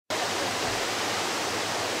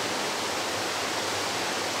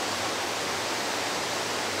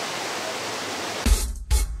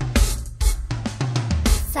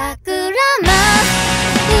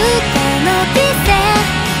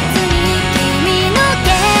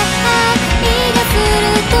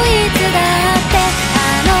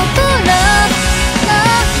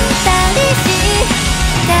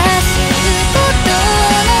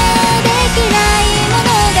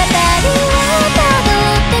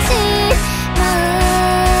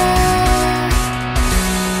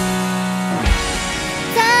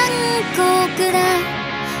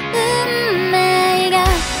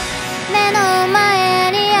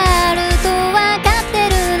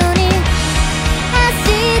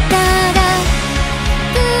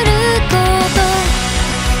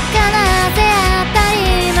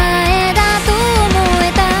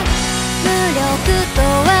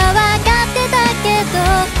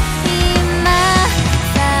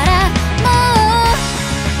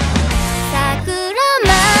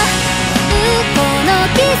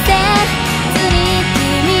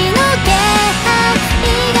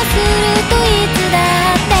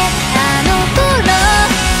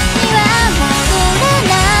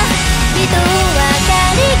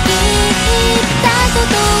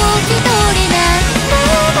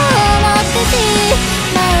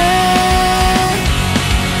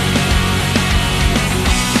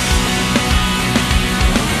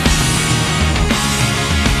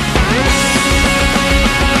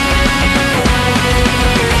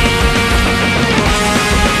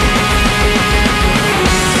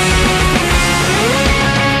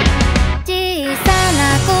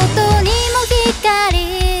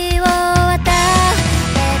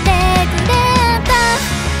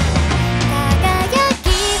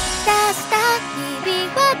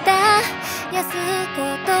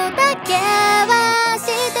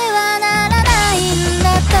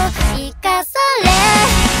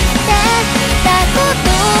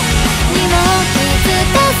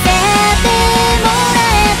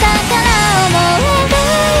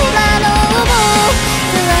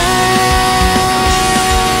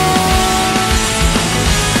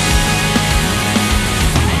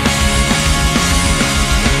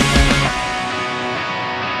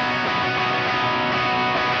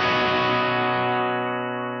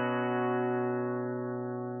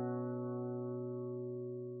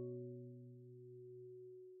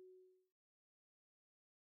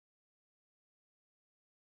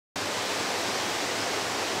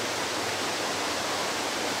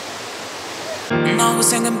Now we're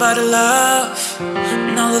singing about the love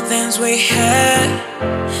and all the things we had.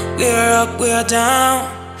 We are up, we are down,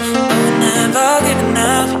 but we're never giving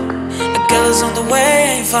up. A girl is on the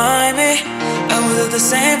way, ain't find me. I will do the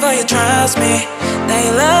same for you, trust me. That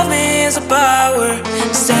you love me is a power.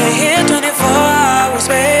 Stay here 24 hours,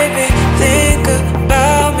 baby. Think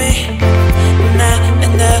about me now,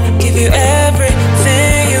 and I'll give you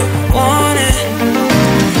everything you wanted.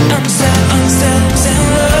 I'm still in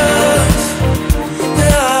love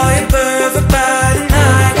with all your perfect body, and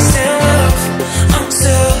I can still love. I'm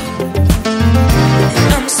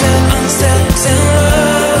still in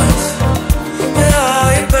love with all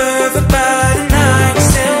your perfect body, and I can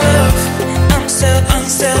still love. I'm still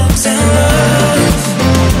in love.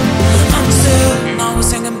 Now we're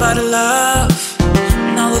singing about the love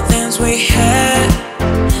and all the things we had.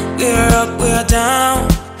 We are up, we are down,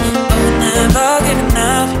 but we're never giving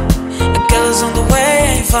up. A girl is on the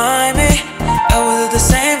way, ain't find me. I will do the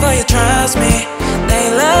same for you, trust me. That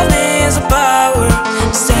you love me is a power.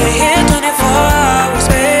 Stay here 24 hours,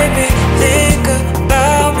 baby. Think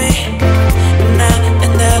about me now,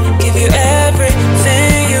 and I'll give you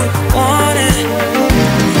everything you wanted.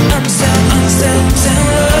 I'm still in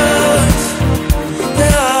love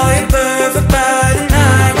with all your perfect body, and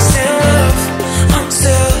I can still love. I'm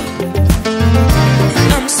still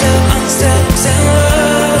in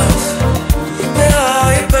love with all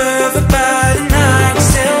your perfect body, and I can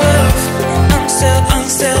still love. I'm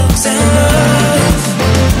still in love.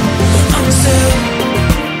 I'm still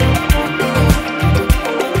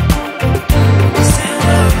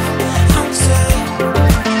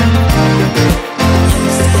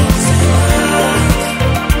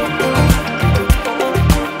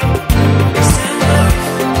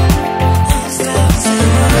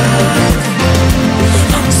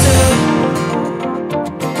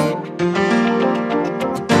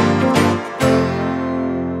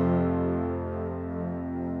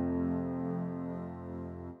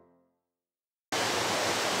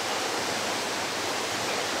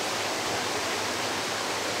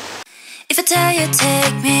If I tell you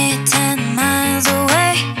take me 10 miles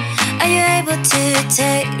away, are you able to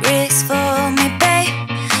take risks for me, babe?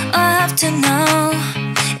 I have to know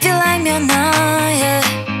if you like me or not, yeah.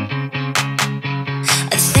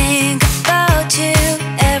 I think about you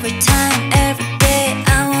every time, every day. I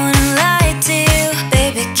wanna lie to you,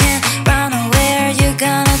 baby, can't run away. You're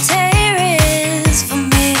gonna take risks for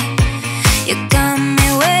me. You got me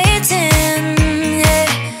waiting, yeah.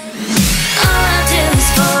 All I do is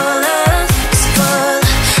fall love.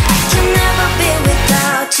 I can never be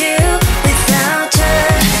without you, without you.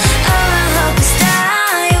 All I hope is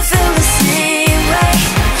that you feel the same way.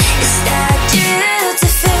 Is that you to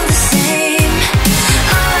feel the same?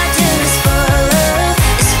 All I do is for love,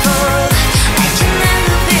 is for. I can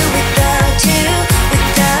never be without you,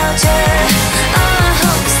 without you. All I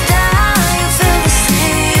hope is that you feel the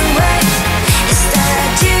same way. Is that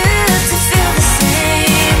you to feel the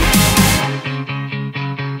same?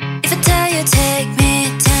 If I tell you take me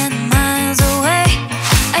 10 miles away,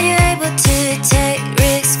 are you able to take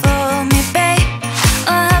risks for me, babe? I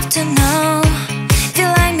have to know if you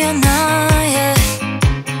like me or not, yeah.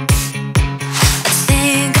 I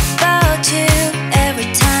think about you every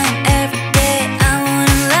time, every day. I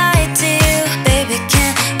wanna lie to you, baby,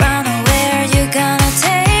 can't run away. You're gonna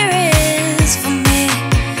take risks for me.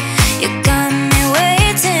 You got me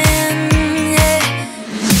waiting, yeah.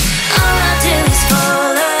 All I do is fall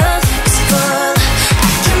love, is fall.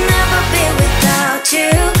 I can never be without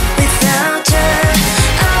you, without you.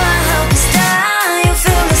 All I hope is that you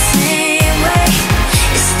feel the same way.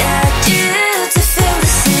 Is that you to feel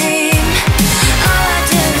the same? All I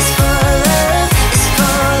do is for love, is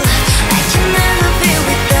fall. I can never be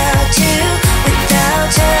without you,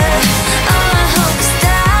 without you. All I hope is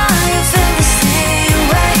that you feel the same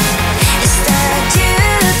way. Is that you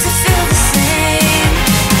to feel the same?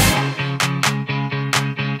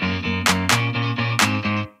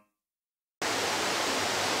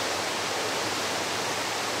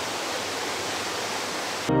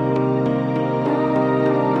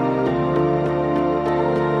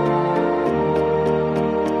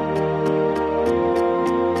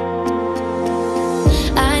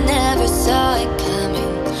 I never saw it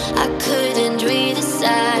coming. I couldn't read the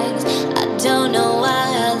signs. I don't know why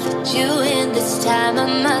I let you in this time. I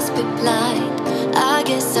must be blind. I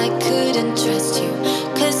guess I couldn't trust you,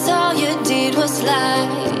 'cause all you did was lie.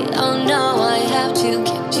 Oh no, I have to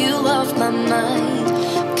keep you off my mind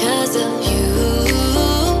 'cause of you.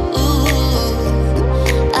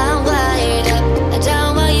 I'm wired up, I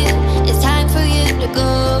don't want you. It's time for you to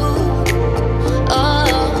go. Oh,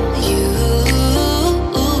 you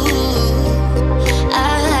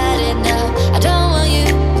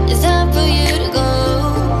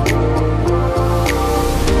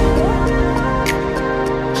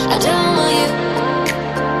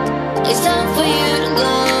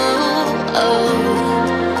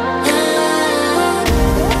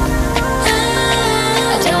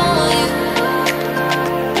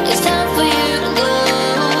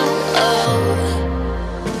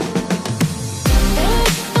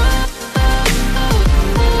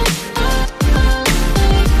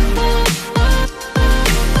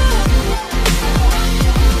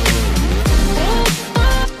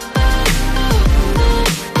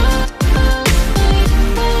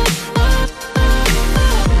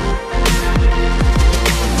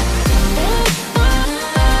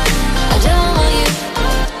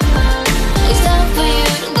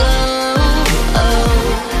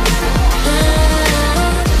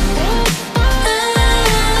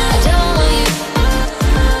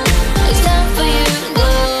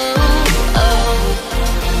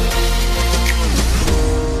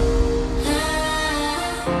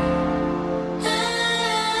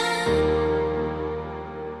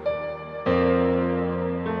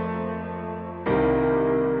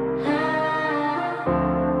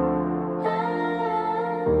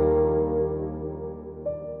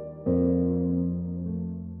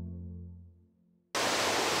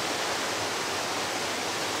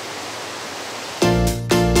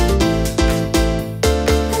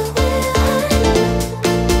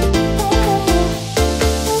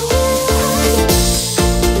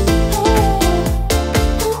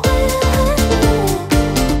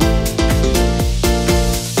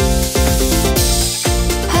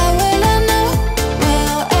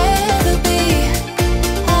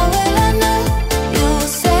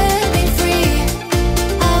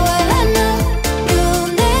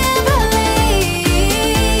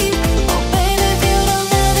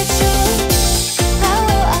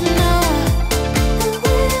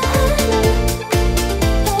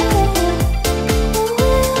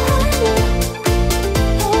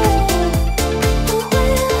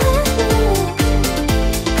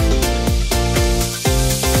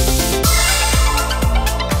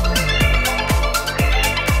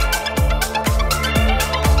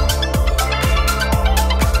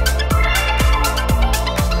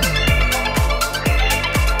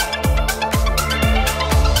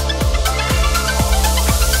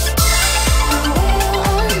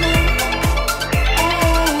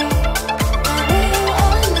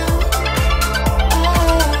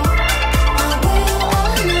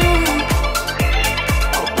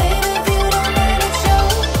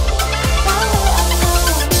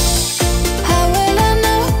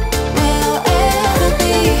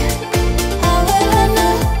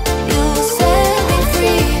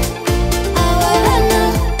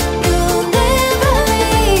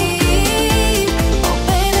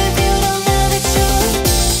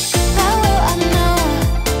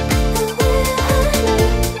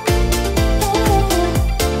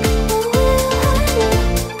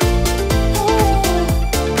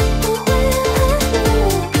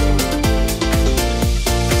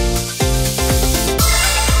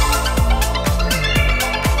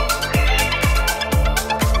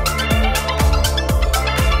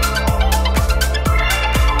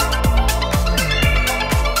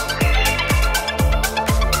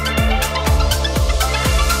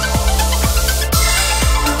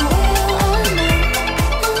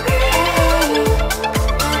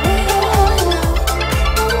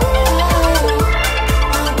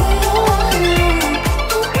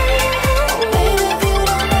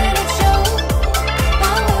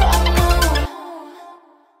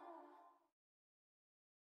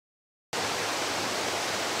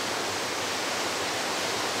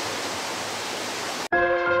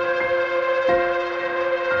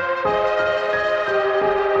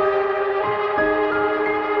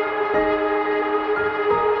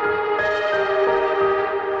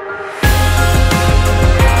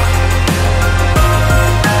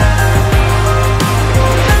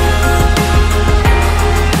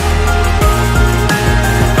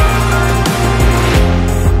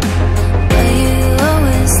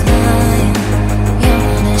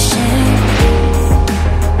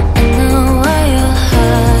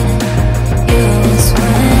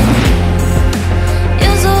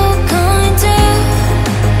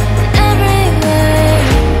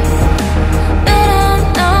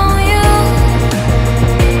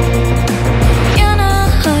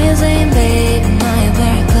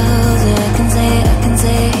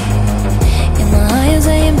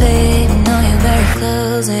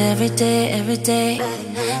lose it every day, every day. Now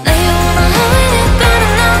you wanna hide it, but I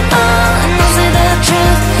know, and I'll say the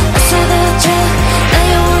truth, I say the truth. Now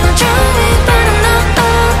you wanna drown me, but I know,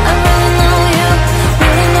 I really know you,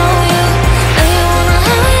 really know you. Now you wanna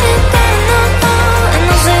hide it, but I know, and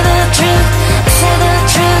I'll say the truth, I say the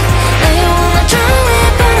truth. Now you wanna drown me,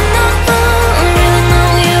 but I know, I really know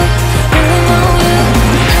you, really know you.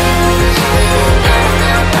 Now you wanna hide it, but I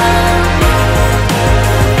know.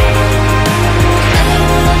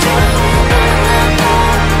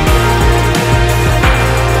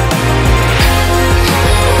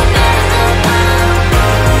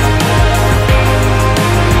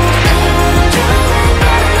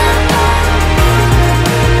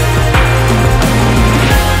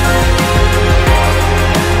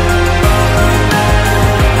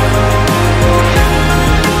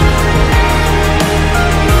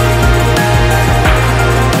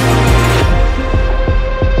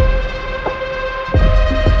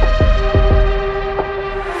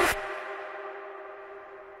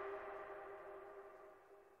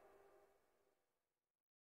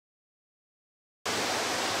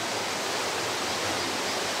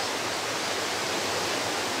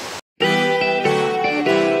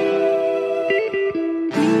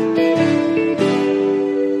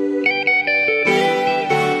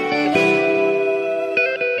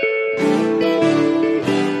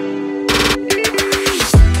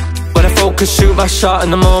 Shoot my shot in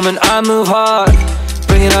the moment I move hard,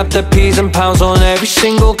 bringing up the P's and pounds on every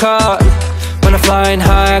single card. When I'm flying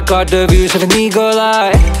high, I got the views of an eagle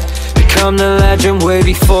eye. Become the legend way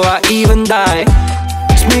before I even die.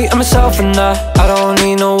 It's me and myself and I don't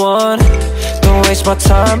need no one. Don't waste my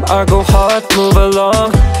time, I go hard, move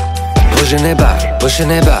along. Pushing it back, pushing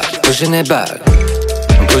it back, pushing it back.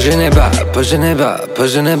 I'm pushing it back, pushing it back,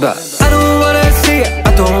 pushing it back. I don't wanna see it,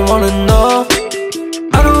 I don't wanna know.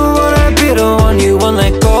 I don't wanna be the one you won't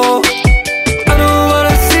let go. I don't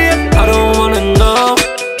wanna see it, I don't wanna know.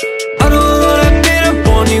 I don't wanna be the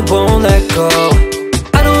one you won't let go.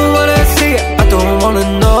 I don't wanna see it, I don't wanna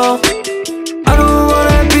know. I don't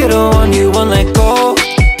wanna be the one you won't let go.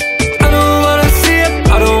 I don't wanna see it,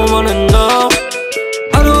 I don't wanna know.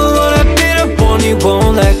 I don't wanna be the one you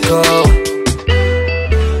won't let go.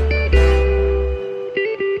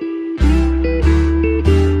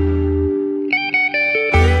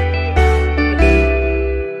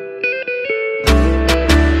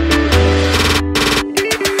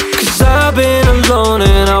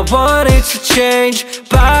 I want it to change,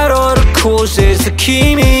 but all the causes that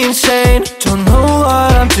keep me insane. Don't know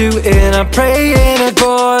what I'm doing, I'm praying to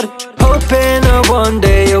God, hoping that one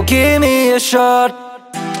day you'll give me a shot.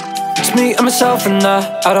 It's me and myself and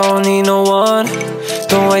I don't need no one.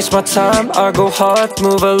 Don't waste my time, I go hard,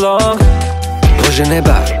 move along. Pushing it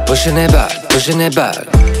back, pushing it back, pushing it back.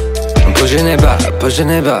 I'm pushing it back, pushing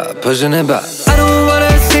it back, pushing it back. I don't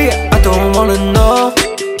wanna see it, I don't wanna know.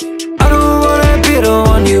 Be the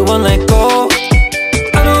one you won't let go.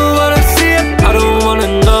 I don't wanna see it, I don't wanna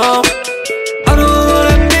know. I don't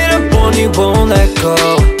wanna be the one you won't let go.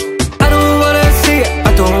 I don't wanna see it,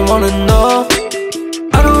 I don't wanna know.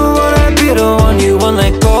 I don't wanna be the one you won't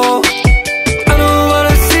let go. I don't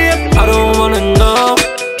wanna see it, I don't wanna know.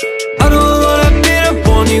 I don't wanna be the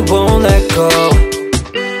one you won't let go.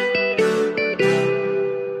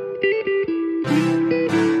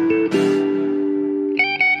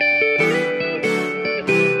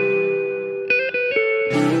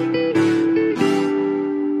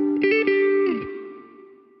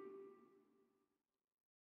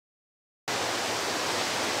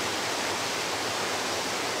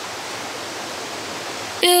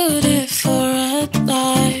 Beautiful red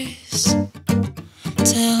lights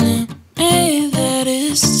telling me that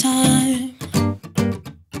it's time.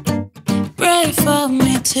 Pray for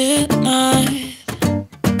me tonight.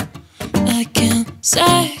 I can't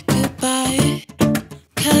say goodbye,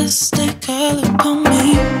 'cause they call upon me.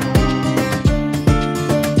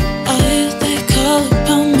 They call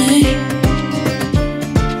upon me.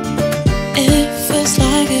 It feels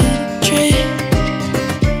like a dream.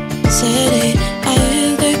 City,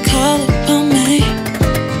 they call upon me.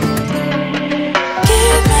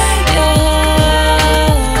 Give me your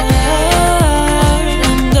heart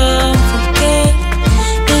and don't forget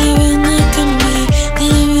that I will not come back,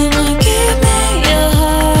 that I will not. Give me your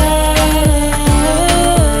heart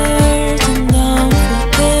and don't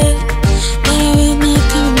forget that I will not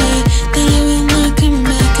come back, that I will not come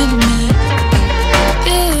back, come back.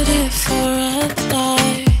 Beautiful red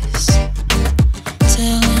lights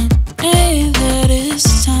telling me that it's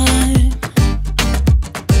time.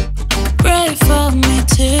 Pray for me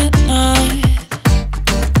tonight.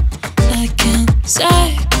 I can't say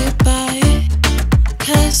goodbye,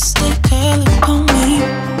 'cause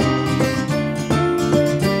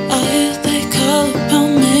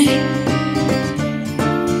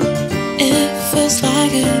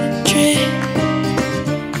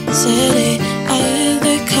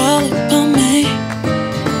call upon me.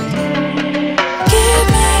 Give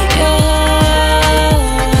me your heart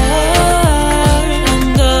and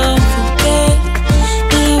don't forget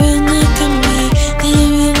that I will not come back. That I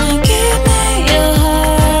will not give me your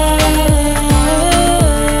heart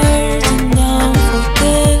and don't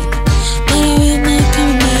forget that I will not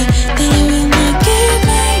come back. That I will not give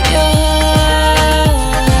me your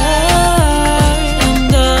heart and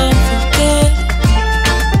don't forget.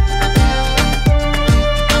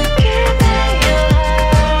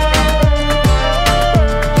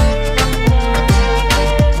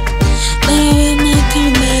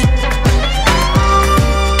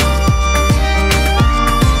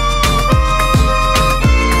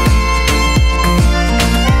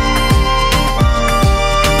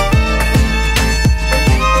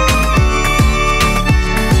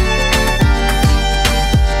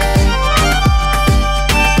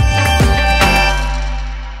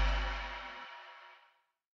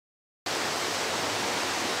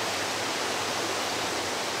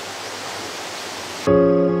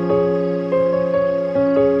 Thank